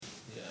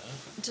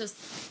Just,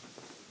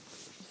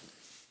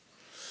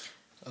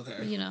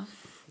 Okay. you know.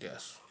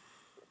 Yes.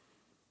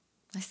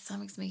 My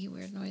stomach's making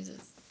weird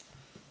noises.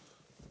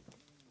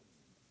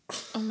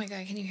 Oh my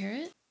God, can you hear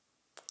it?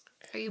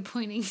 Are you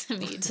pointing to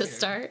me to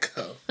start?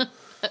 Go.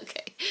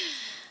 Okay.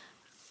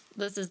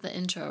 This is the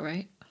intro,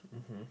 right?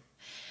 Mm-hmm.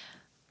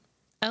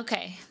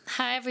 Okay.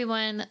 Hi,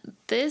 everyone.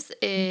 This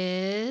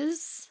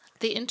is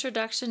the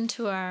introduction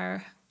to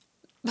our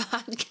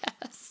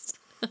podcast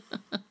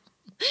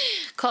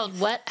called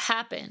What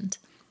Happened.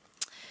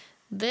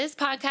 This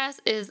podcast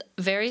is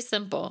very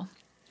simple.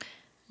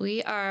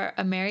 We are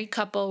a married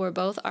couple. We're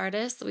both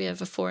artists. We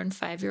have a 4 and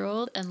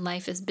 5-year-old, and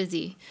life is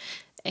busy.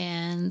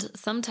 And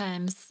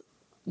sometimes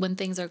when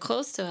things are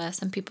close to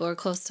us and people are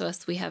close to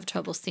us, we have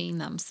trouble seeing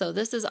them. So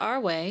this is our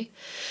way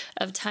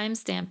of time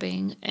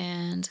stamping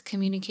and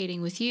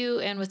communicating with you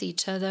and with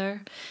each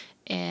other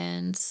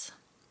and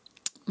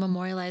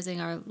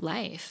memorializing our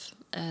life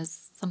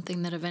as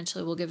something that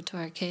eventually we'll give to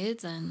our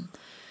kids and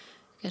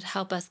could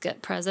help us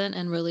get present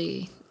and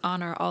really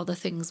honor all the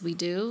things we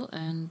do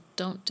and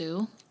don't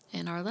do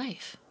in our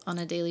life on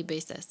a daily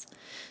basis.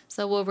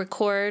 So we'll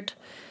record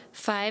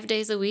 5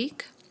 days a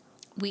week.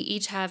 We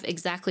each have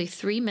exactly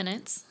 3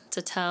 minutes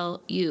to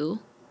tell you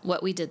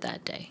what we did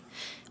that day.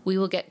 We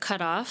will get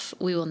cut off.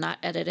 We will not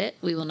edit it.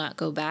 We will not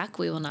go back.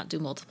 We will not do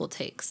multiple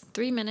takes.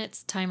 3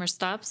 minutes, timer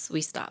stops,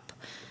 we stop.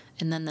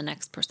 And then the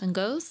next person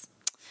goes,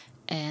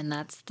 and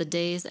that's the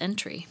day's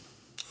entry.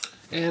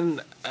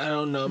 And I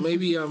don't know,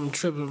 maybe I'm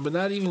tripping, but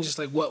not even just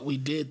like what we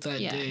did that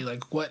day,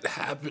 like what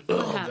happened.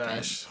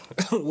 Gosh,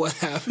 what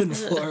happened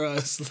for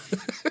us?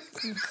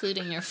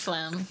 Including your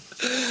phlegm.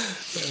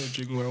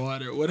 Drink more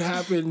water. What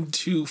happened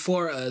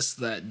for us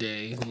that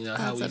day? You know,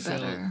 how we felt. That's a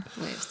better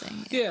way of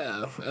saying it.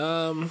 Yeah,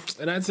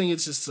 and I think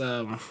it's just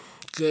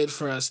good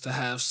for us to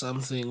have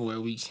something where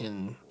we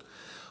can.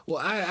 Well,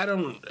 I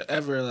don't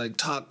ever like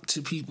talk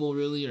to people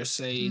really or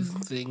say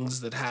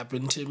things that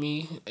happen to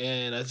me,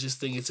 and I just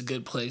think it's a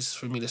good place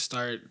for me to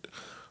start,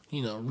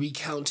 you know,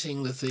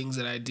 recounting the things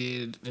that I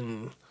did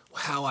and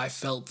how I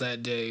felt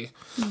that day.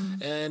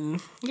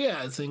 And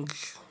yeah, I think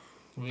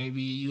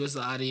maybe you as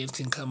the audience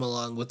can come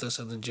along with us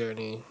on the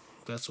journey.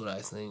 That's what I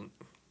think.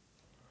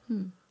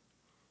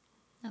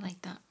 I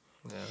like that.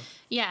 Yeah.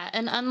 Yeah,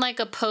 and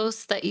unlike a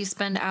post that you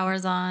spend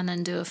hours on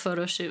and do a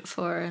photo shoot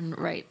for and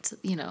write,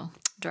 you know,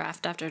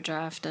 draft after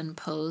draft and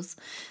pose,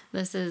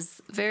 this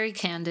is very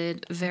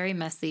candid, very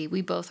messy.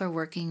 We both are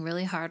working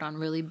really hard on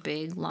really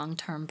big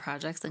long-term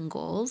projects and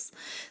goals.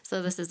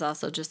 So this is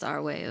also just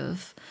our way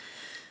of,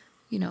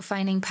 you know,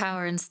 finding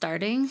power in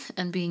starting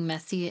and being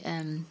messy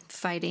and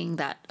fighting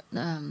that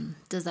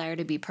desire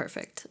to be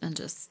perfect. And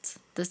just,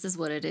 this is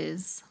what it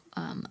is,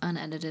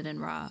 unedited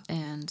and raw,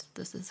 and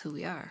this is who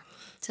we are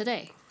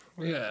today.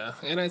 Yeah,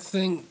 and I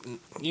think,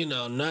 you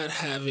know, not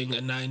having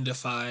a 9 to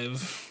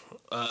 5,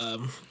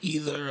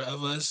 either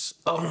of us.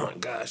 Oh my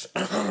gosh.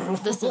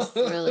 This is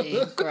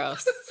really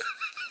gross.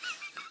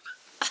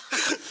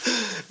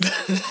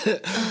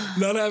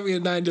 Not having a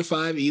 9 to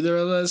 5, either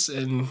of us,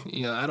 and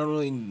you know, I don't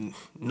really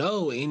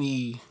know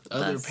any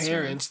other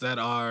parents that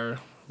are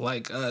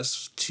like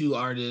us, 2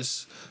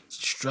 artists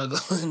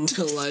struggling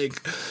to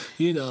like,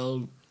 you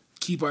know,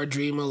 keep our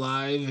dream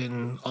alive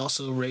and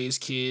also raise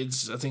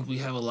kids. I think we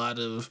have a lot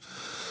of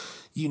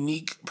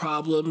unique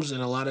problems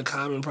and a lot of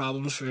common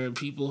problems for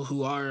people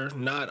who are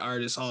not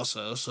artists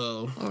also.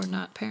 So or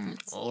not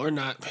parents.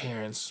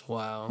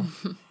 Wow.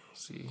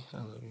 See, I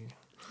love you.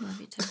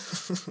 Love you too.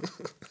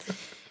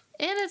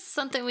 And it's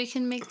something we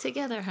can make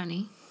together,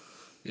 honey.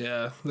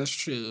 Yeah, that's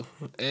true.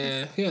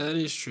 And yeah, that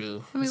is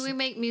true. I mean, we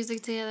make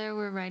music together,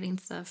 we're writing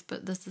stuff,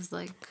 but this is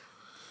like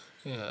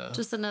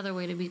just another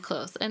way to be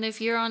close. And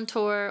if you're on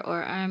tour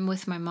or I'm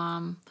with my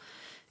mom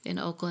in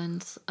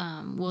Oakland,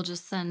 we'll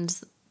just send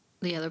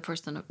the other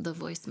person the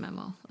voice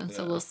memo. And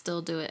so we'll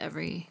still do it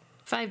every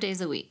 5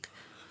 days a week.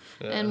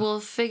 Yeah. And we'll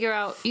figure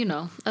out, you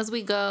know, as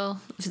we go,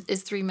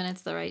 is 3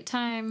 minutes the right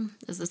time?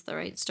 Is this the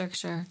right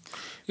structure?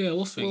 Yeah,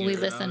 we'll figure it out. Will we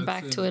listen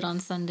back to it on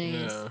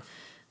Sundays? Yeah.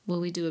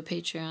 Will we do a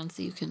Patreon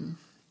so you can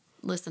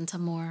listen to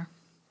more?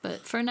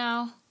 But for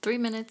now, 3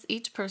 minutes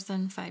each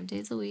person, 5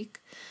 days a week.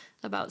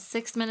 About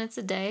 6 minutes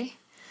a day.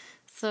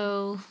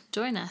 So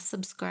join us,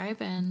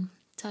 subscribe, and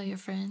tell your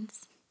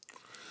friends.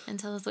 And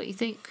tell us what you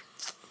think.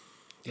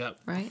 Yep.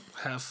 Right?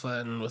 Have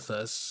fun with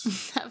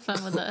us. Have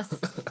fun with us.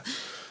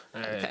 All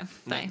right. Okay,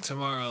 bye.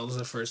 Tomorrow's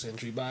the first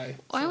entry. Bye.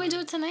 Why don't we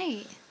do it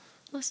tonight?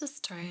 Let's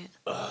just try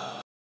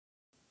it.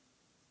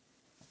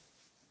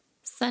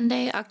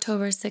 Sunday,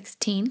 October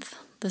 16th.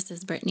 This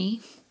is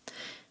Brittany.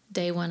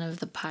 Day 1 of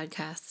the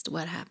podcast,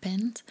 What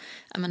Happened.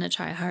 I'm going to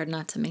try hard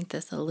not to make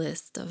this a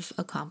list of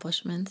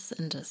accomplishments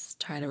and just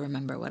try to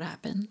remember what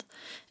happened.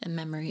 And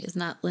memory is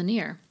not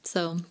linear.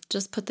 So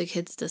just put the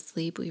kids to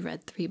sleep. We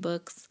read 3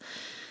 books,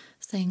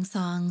 sang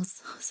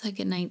songs, said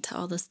goodnight to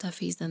all the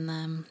stuffies in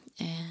them,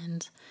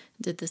 and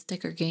did the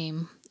sticker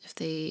game if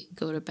they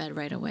go to bed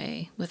right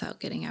away without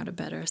getting out of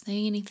bed or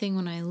saying anything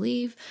when I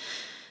leave.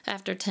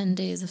 After 10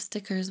 days of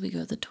stickers, we go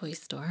to the toy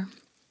store.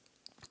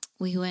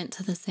 we went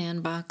to the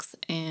sandbox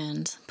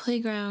and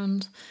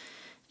playground,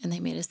 and they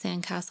made a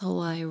sandcastle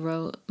while I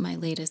wrote my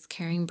latest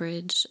Caring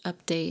Bridge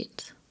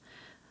update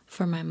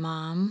for my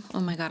mom. Oh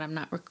my God, I'm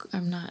not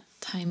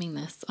timing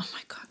this. Oh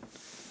my God.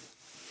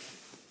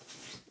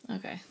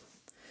 Okay.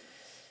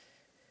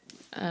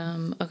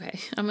 Okay,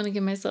 I'm going to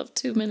give myself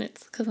 2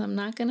 minutes because I'm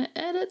not going to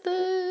edit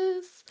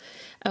this.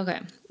 Okay,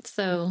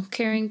 so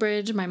Caring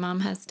Bridge, my mom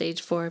has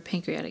stage 4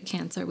 pancreatic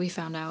cancer. We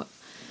found out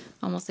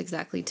almost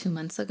exactly 2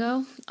 months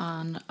ago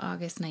on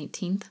August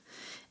 19th,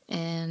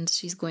 and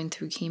she's going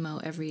through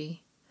chemo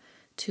every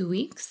 2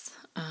 weeks.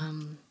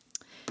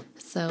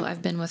 So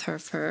I've been with her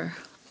for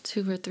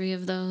 2 or 3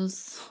 of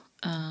those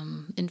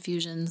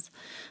infusions.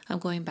 I'm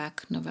going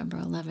back November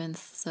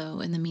 11th, so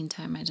in the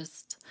meantime, I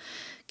just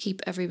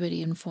keep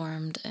everybody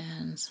informed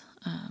and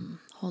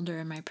hold her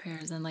in my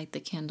prayers and light the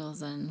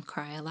candles and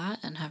cry a lot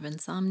and have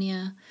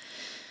insomnia.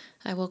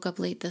 I woke up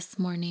late this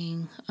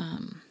morning.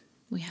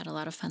 We had a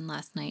lot of fun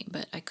last night,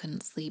 but I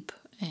couldn't sleep.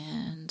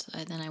 And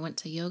then I went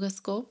to Yoga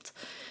Sculpt,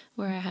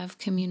 where I have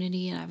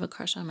community and I have a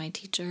crush on my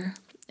teacher.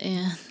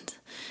 And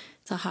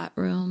it's a hot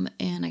room,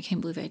 and I can't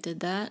believe I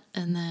did that.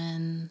 And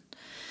then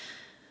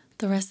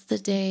the rest of the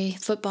day,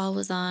 football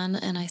was on,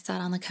 and I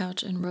sat on the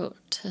couch and wrote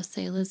to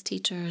Sayla's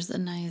teachers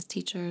and Naya's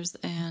teachers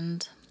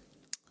and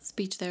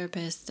speech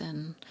therapist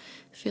and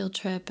field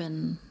trip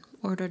and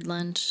ordered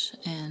lunch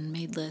and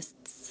made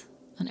lists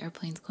on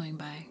airplanes going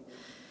by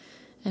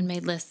and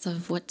made lists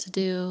of what to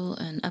do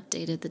and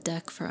updated the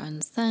deck for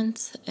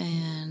Unsent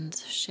and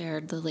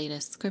shared the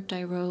latest script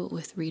I wrote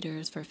with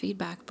readers for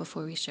feedback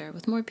before we share it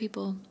with more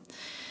people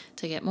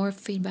to get more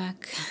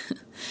feedback.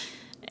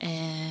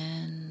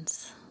 And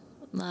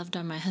loved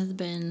on my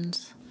husband,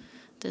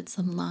 did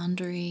some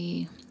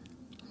laundry,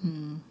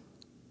 and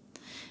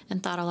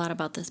thought a lot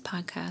about this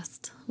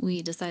podcast.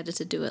 We decided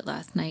to do it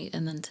last night,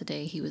 and then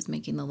today he was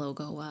making the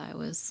logo while I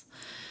was,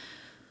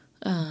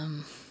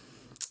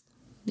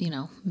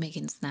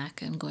 making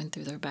snack and going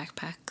through their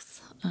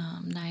backpacks.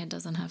 Naya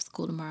doesn't have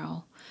school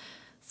tomorrow,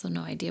 so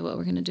no idea what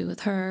we're going to do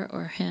with her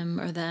or him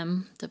or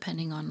them,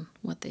 depending on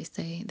what they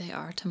say they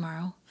are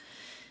tomorrow.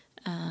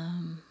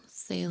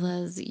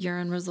 Sayla's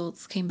urine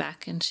results came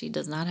back and she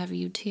does not have a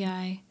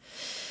UTI.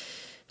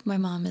 My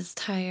mom is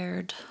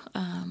tired.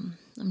 I'm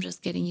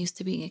just getting used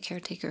to being a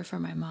caretaker for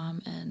my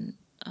mom and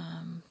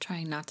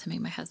trying not to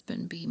make my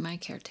husband be my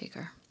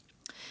caretaker.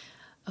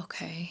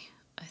 Okay,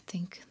 I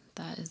think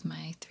that is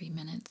my 3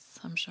 minutes.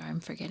 I'm sure I'm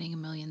forgetting a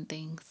million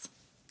things.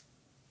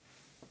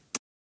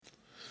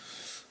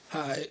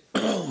 Hi.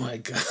 Oh my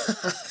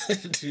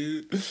God,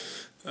 dude.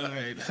 All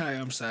right. Hi,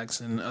 I'm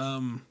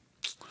Saxon.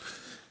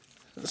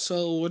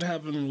 So what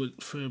happened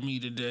for me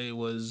today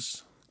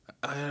was,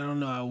 I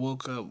don't know, I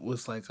woke up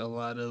with like a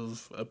lot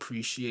of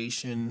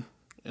appreciation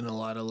and a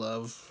lot of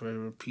love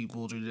for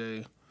people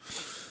today.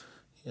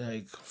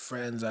 Like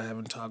friends I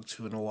haven't talked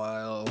to in a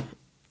while.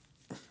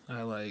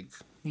 I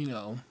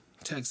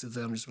texted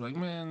them just like,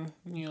 man,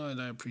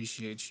 I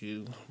appreciate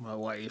you. My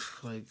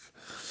wife,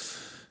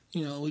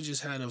 we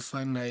just had a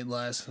fun night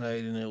last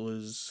night and it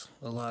was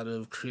a lot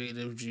of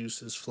creative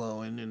juices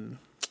flowing and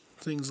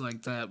things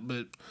like that.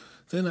 But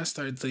then I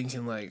started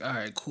thinking like, all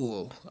right,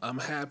 cool. I'm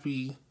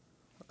happy.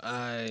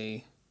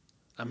 I'm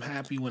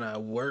happy when I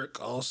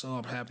work also.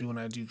 I'm happy when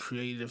I do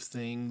creative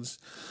things.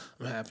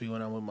 I'm happy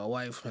when I'm with my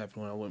wife. I'm happy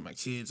when I'm with my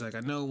kids. Like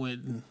I know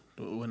when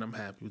I'm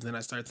happy. But then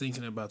I start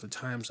thinking about the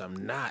times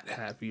I'm not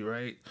happy,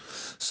 right?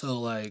 So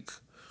like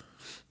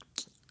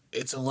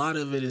it's a lot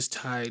of it is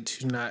tied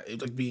to not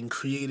like being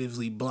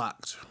creatively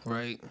blocked,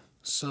 right?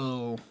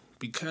 So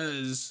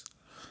because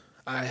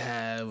I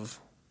have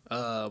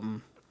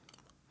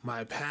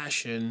my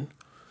passion,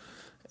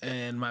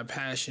 and my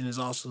passion is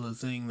also the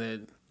thing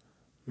that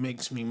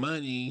makes me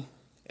money,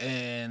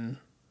 and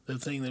the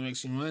thing that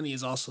makes me money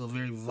is also a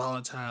very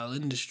volatile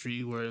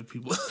industry where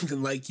people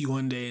can like you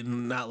one day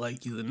and not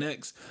like you the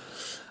next.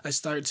 I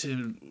start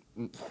to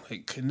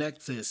like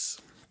connect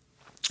this,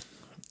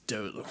 I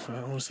don't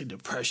want to say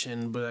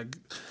depression, but I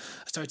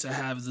start to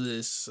have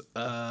this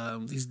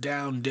these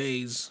down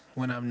days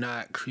when I'm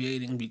not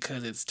creating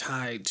because it's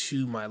tied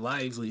to my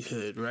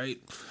livelihood, right?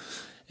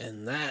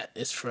 And that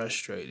is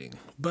frustrating.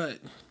 But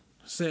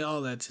say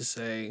all that to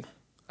say,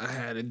 I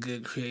had a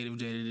good creative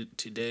day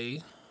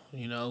today.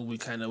 We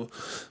kind of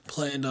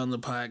planned on the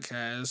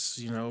podcast,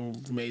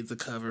 made the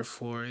cover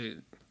for it.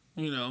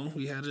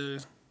 We had a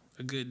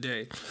good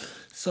day.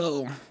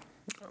 So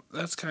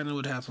that's kind of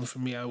what happened for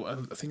me. I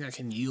think I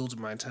can yield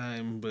my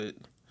time, but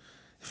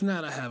if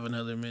not, I have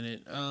another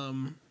minute.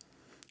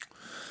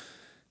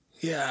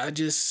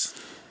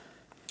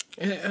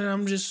 And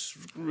I'm just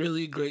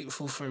really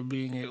grateful for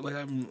being able, like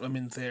I'm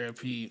in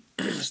therapy,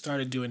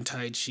 started doing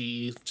Tai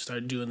Chi,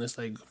 started doing this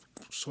like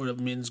sort of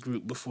men's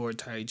group before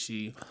Tai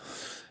Chi.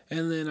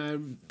 And then I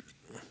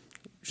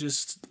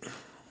just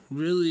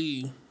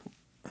really,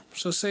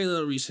 so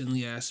Sayla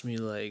recently asked me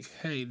like,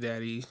 hey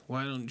daddy,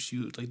 why don't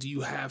you, like, do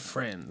you have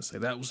friends?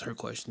 Like that was her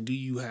question. Do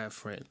you have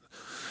friends?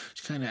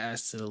 She kind of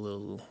asked it a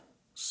little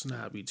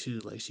snobby too,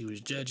 like she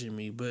was judging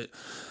me. But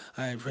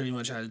I pretty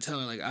much had to tell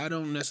her, like, I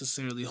don't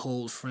necessarily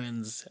hold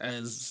friends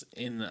as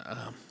in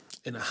a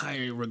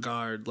higher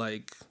regard,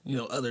 like, you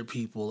know, other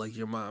people, like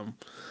your mom.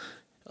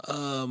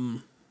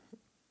 And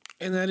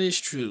that is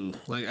true.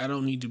 Like, I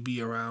don't need to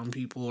be around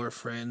people or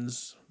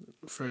friends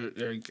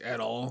at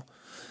all.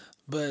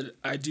 But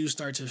I do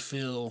start to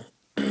feel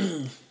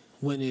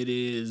when it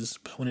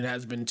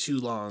has been too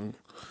long,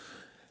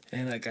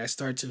 and like I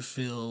start to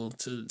feel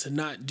to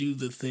not do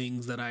the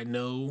things that I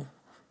know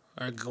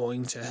are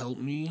going to help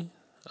me.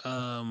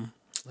 I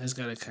just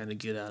gotta kind of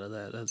get out of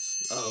that.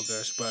 That's, oh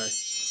gosh, bye.